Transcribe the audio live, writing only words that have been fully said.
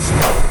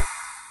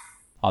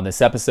On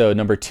this episode,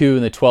 number 2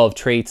 in the 12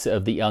 traits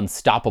of the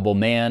unstoppable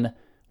man,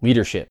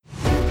 leadership.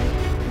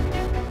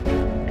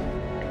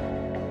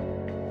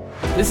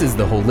 This is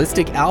the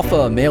Holistic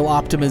Alpha Male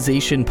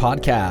Optimization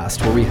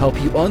Podcast, where we help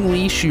you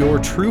unleash your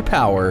true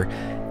power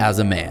as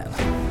a man.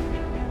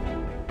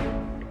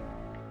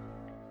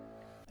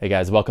 Hey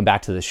guys, welcome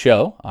back to the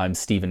show. I'm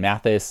Stephen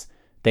Mathis.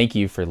 Thank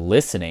you for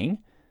listening.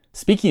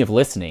 Speaking of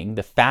listening,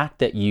 the fact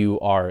that you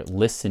are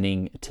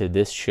listening to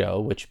this show,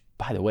 which,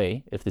 by the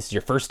way, if this is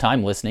your first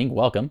time listening,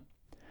 welcome.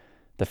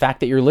 The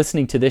fact that you're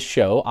listening to this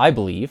show, I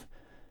believe,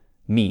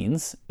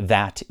 means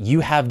that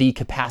you have the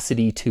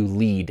capacity to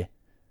lead.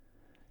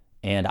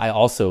 And I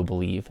also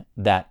believe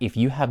that if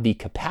you have the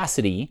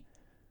capacity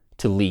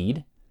to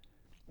lead,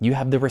 you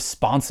have the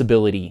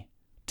responsibility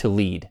to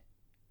lead.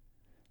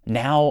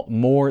 Now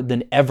more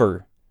than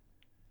ever,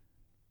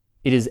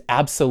 it is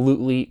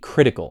absolutely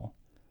critical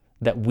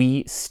that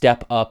we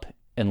step up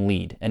and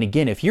lead. And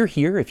again, if you're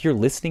here, if you're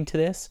listening to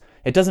this,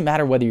 it doesn't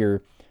matter whether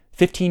you're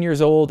 15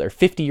 years old or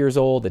 50 years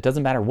old. It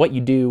doesn't matter what you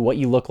do, what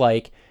you look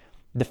like.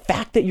 The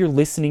fact that you're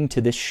listening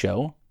to this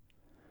show,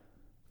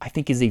 I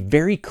think, is a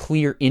very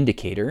clear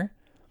indicator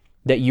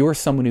that you're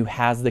someone who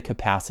has the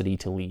capacity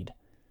to lead.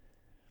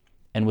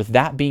 And with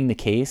that being the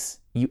case,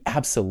 you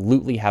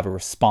absolutely have a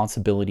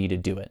responsibility to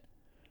do it.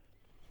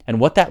 And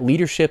what that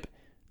leadership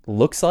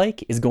looks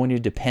like is going to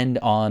depend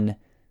on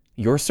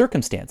your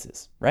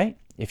circumstances, right?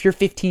 If you're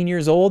 15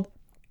 years old,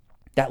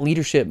 that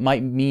leadership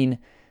might mean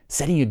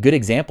setting a good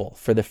example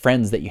for the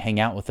friends that you hang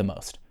out with the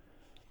most,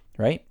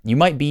 right? You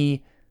might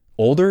be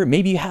older.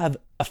 Maybe you have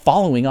a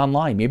following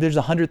online. Maybe there's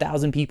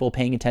 100,000 people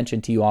paying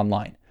attention to you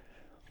online.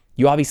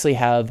 You obviously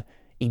have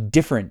a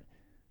different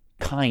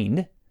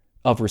kind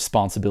of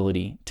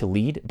responsibility to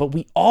lead, but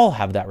we all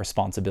have that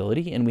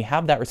responsibility, and we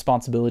have that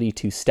responsibility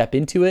to step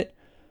into it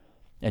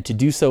and to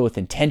do so with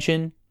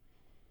intention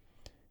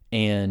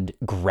and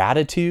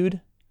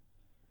gratitude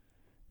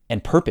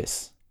and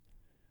purpose.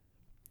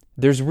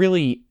 There's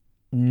really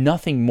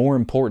nothing more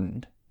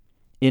important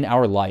in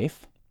our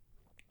life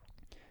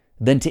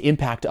than to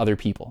impact other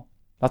people.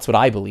 That's what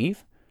I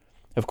believe.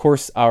 Of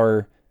course,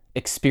 our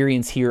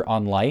experience here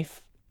on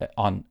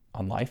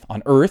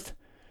earth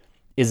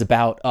is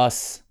about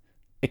us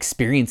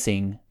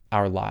experiencing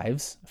our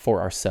lives for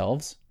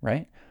ourselves,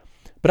 right?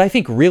 But I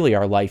think really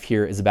our life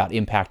here is about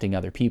impacting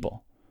other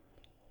people.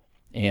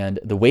 And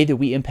the way that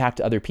we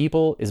impact other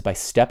people is by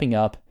stepping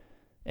up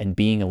and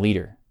being a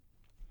leader.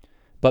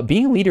 But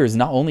being a leader is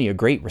not only a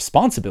great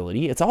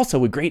responsibility, it's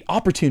also a great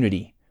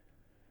opportunity.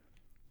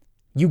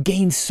 You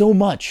gain so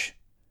much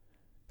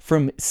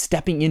from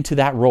stepping into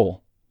that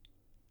role.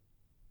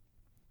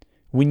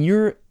 When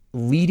you're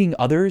leading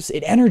others,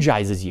 it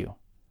energizes you.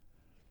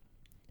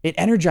 It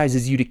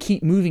energizes you to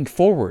keep moving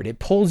forward. It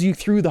pulls you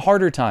through the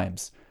harder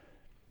times.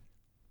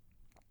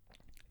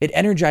 It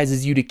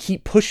energizes you to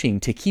keep pushing,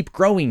 to keep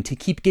growing, to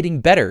keep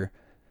getting better.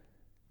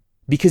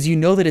 Because you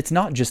know that it's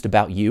not just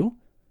about you.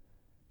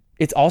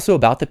 It's also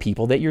about the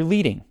people that you're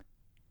leading.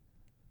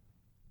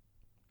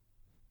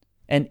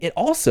 And it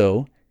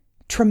also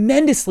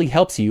tremendously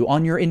helps you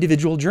on your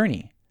individual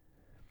journey.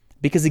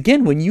 Because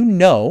again, when you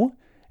know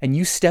and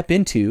you step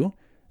into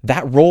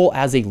that role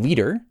as a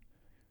leader,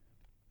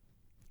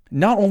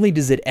 not only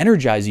does it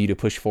energize you to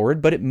push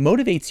forward, but it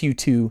motivates you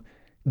to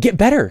get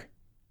better,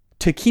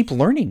 to keep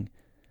learning,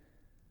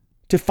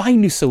 to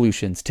find new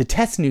solutions, to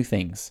test new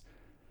things.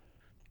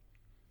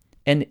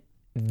 And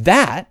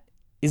that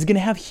is going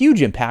to have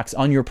huge impacts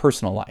on your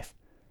personal life,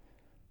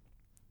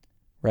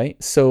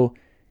 right? So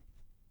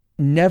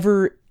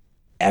never,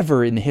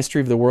 ever in the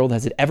history of the world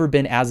has it ever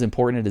been as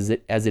important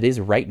as it is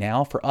right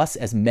now for us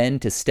as men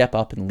to step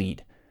up and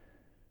lead.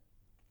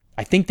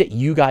 I think that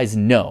you guys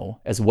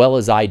know, as well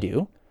as I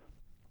do,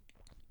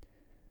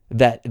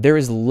 that there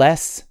is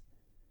less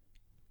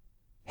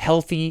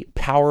healthy,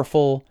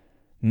 powerful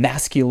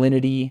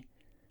masculinity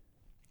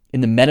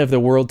in the men of the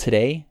world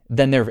today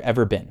than there have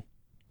ever been.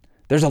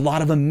 There's a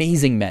lot of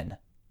amazing men,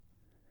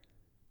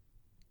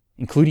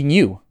 including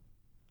you,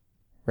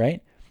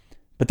 right?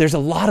 But there's a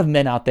lot of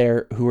men out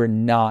there who are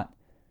not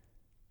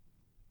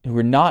in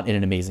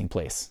an amazing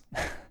place,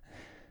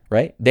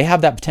 right? They have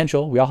that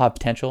potential. We all have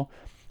potential,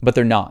 but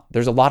they're not.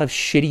 There's a lot of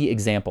shitty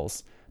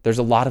examples. There's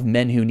a lot of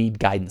men who need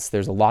guidance.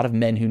 There's a lot of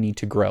men who need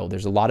to grow.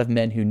 There's a lot of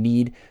men who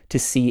need to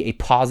see a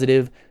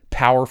positive,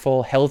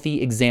 powerful,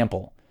 healthy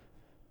example.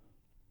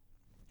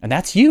 And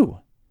that's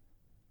you.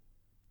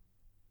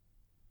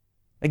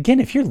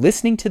 Again, if you're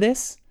listening to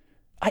this,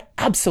 I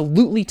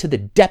absolutely, to the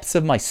depths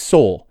of my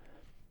soul,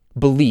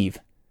 believe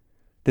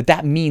that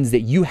that means that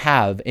you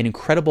have an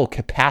incredible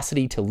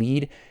capacity to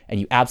lead, and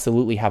you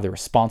absolutely have the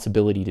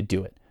responsibility to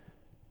do it.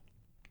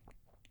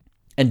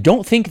 And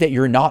don't think that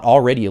you're not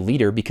already a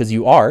leader, because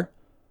you are.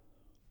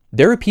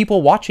 There are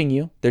people watching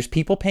you. There's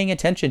people paying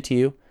attention to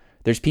you.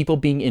 There's people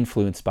being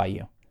influenced by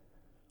you.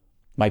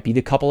 Might be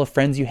the couple of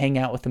friends you hang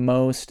out with the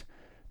most.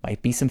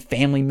 Might be some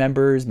family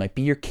members. Might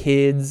be your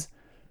kids.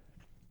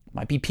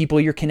 Might be people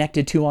you're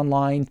connected to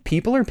online.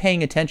 People are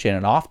paying attention,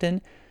 and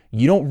often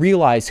you don't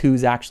realize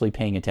who's actually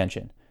paying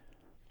attention.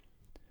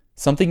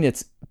 Something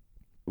that's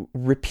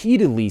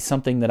repeatedly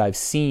something that I've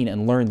seen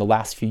and learned the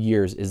last few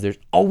years is there's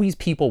always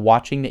people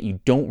watching that you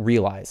don't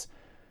realize.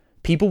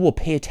 People will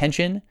pay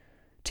attention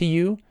to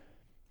you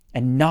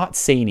and not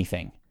say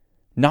anything,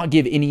 not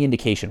give any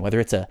indication, whether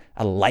it's a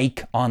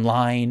like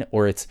online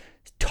or it's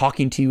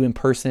talking to you in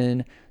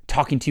person,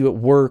 talking to you at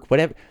work,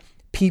 whatever.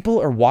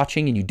 People are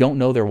watching and you don't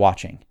know they're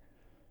watching.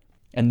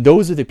 And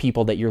those are the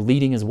people that you're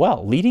leading as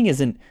well. Leading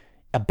isn't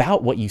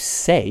about what you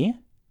say.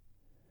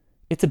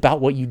 It's about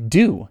what you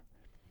do.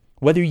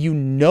 Whether you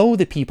know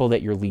the people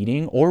that you're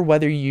leading or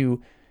whether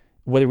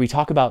we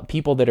talk about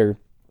people that are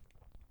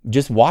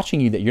just watching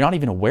you that you're not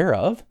even aware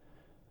of,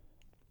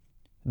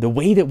 the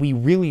way that we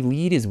really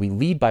lead is we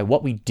lead by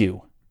what we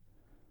do.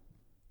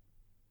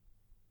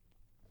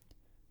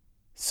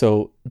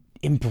 So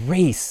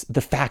embrace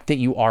the fact that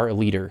you are a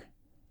leader.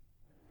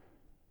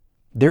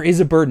 There is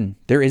a burden.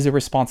 There is a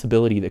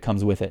responsibility that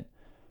comes with it.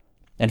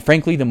 And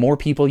frankly, the more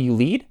people you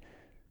lead,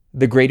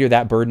 the greater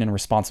that burden and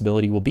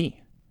responsibility will be.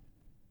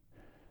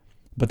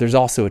 But there's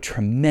also a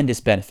tremendous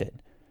benefit.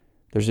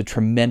 There's a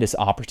tremendous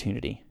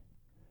opportunity.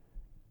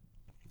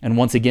 And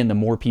once again, the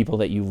more people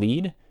that you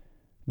lead,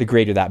 the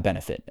greater that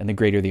benefit and the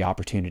greater the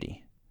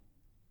opportunity.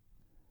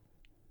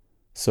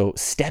 So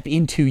step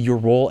into your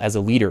role as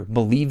a leader.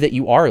 Believe that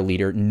you are a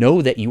leader.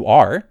 Know that you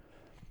are.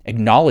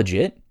 Acknowledge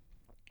it.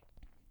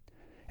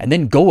 And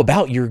then go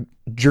about your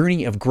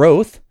journey of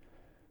growth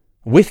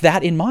with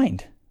that in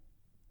mind.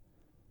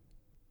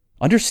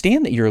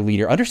 Understand that you're a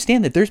leader.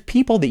 Understand that there's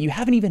people that you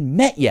haven't even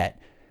met yet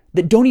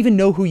that don't even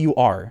know who you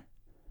are.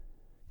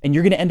 And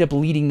you're going to end up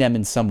leading them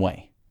in some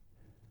way.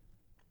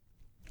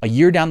 A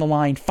year down the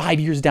line, 5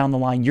 years down the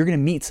line, you're going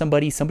to meet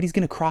somebody. Somebody's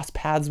going to cross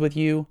paths with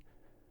you.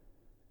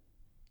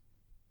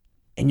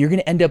 And you're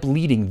going to end up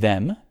leading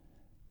them.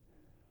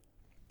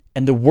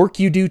 And the work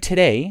you do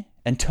today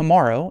and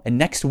tomorrow and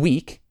next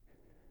week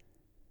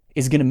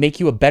is going to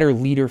make you a better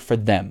leader for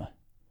them,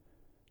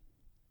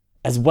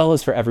 as well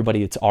as for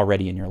everybody that's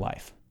already in your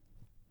life.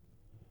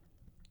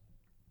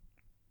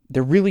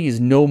 There really is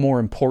no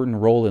more important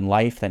role in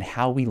life than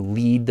how we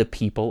lead the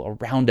people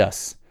around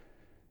us.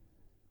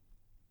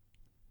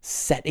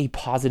 Set a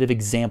positive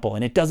example.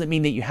 And it doesn't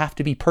mean that you have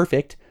to be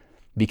perfect,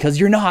 because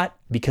you're not,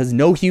 because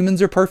no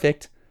humans are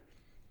perfect.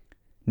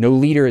 No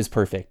leader is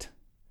perfect.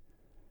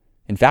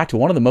 In fact,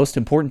 one of the most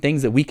important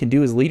things that we can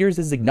do as leaders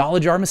is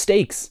acknowledge our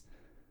mistakes.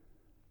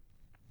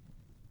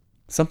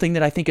 Something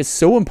that I think is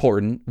so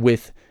important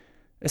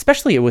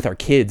especially with our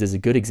kids is a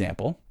good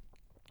example.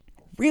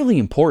 Really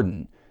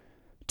important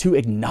to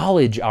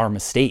acknowledge our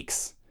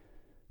mistakes,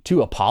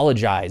 to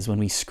apologize when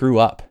we screw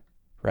up,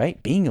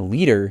 right? Being a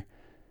leader,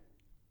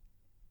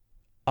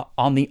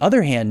 on the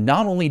other hand,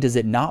 not only does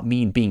it not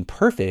mean being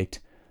perfect,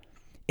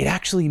 it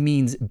actually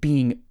means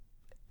being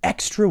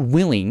extra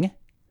willing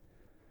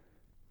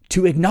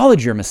to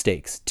acknowledge your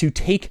mistakes, to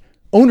take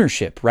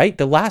ownership, right?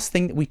 The last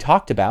thing that we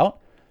talked about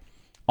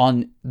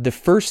on the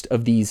first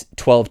of these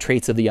 12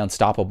 traits of the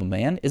unstoppable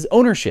man is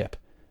ownership.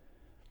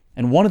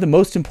 And one of the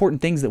most important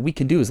things that we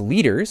can do as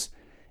leaders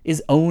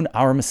is own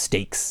our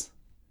mistakes.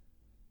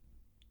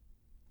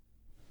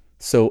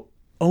 So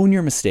own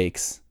your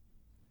mistakes,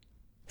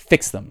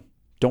 fix them,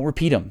 don't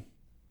repeat them,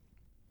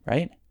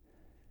 right?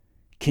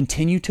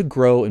 Continue to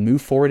grow and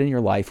move forward in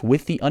your life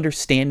with the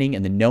understanding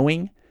and the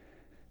knowing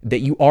that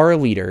you are a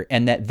leader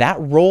and that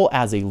role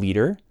as a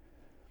leader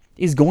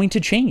is going to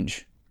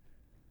change.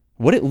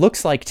 What it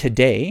looks like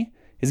today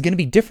is going to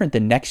be different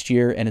than next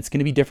year, and it's going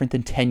to be different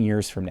than 10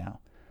 years from now.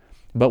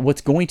 But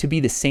what's going to be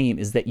the same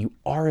is that you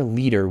are a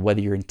leader, whether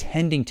you're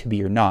intending to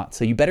be or not.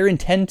 So you better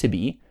intend to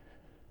be,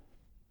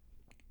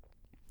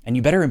 and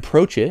you better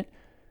approach it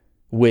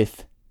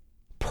with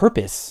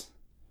purpose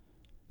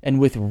and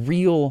with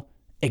real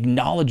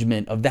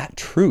acknowledgement of that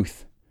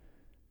truth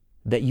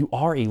that you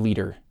are a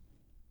leader.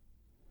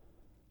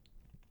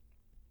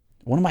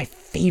 One of my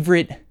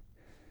favorite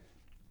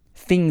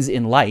things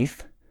in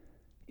life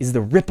is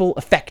the ripple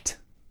effect,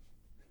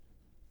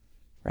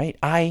 right?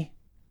 I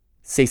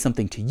say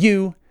something to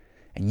you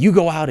and you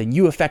go out and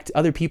you affect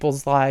other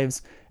people's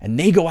lives and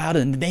they go out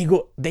and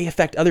they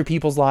affect other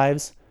people's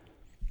lives.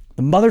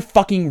 The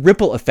motherfucking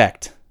ripple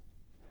effect.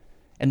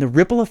 And the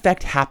ripple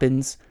effect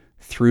happens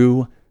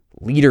through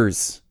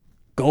leaders.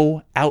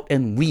 Go out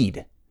and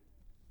lead.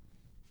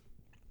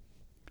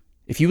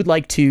 If you would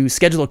like to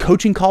schedule a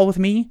coaching call with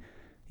me,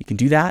 you can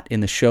do that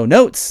in the show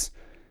notes.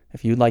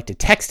 If you would like to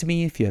text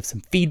me, if you have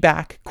some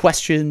feedback,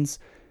 questions,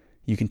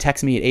 you can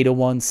text me at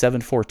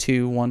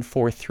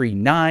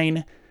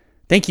 801-742-1439.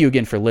 Thank you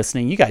again for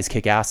listening. You guys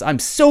kick ass. I'm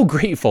so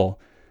grateful.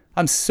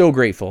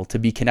 To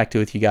be connected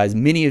with you guys.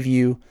 Many of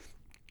you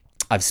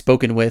I've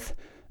spoken with,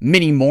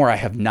 many more I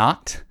have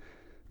not,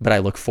 but I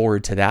look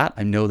forward to that.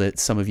 I know that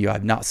some of you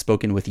I've not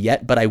spoken with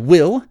yet, but I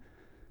will,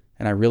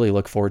 and I really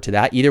look forward to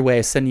that. Either way,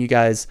 I send you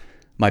guys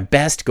my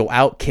best. Go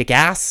out, kick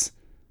ass,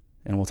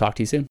 and we'll talk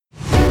to you soon.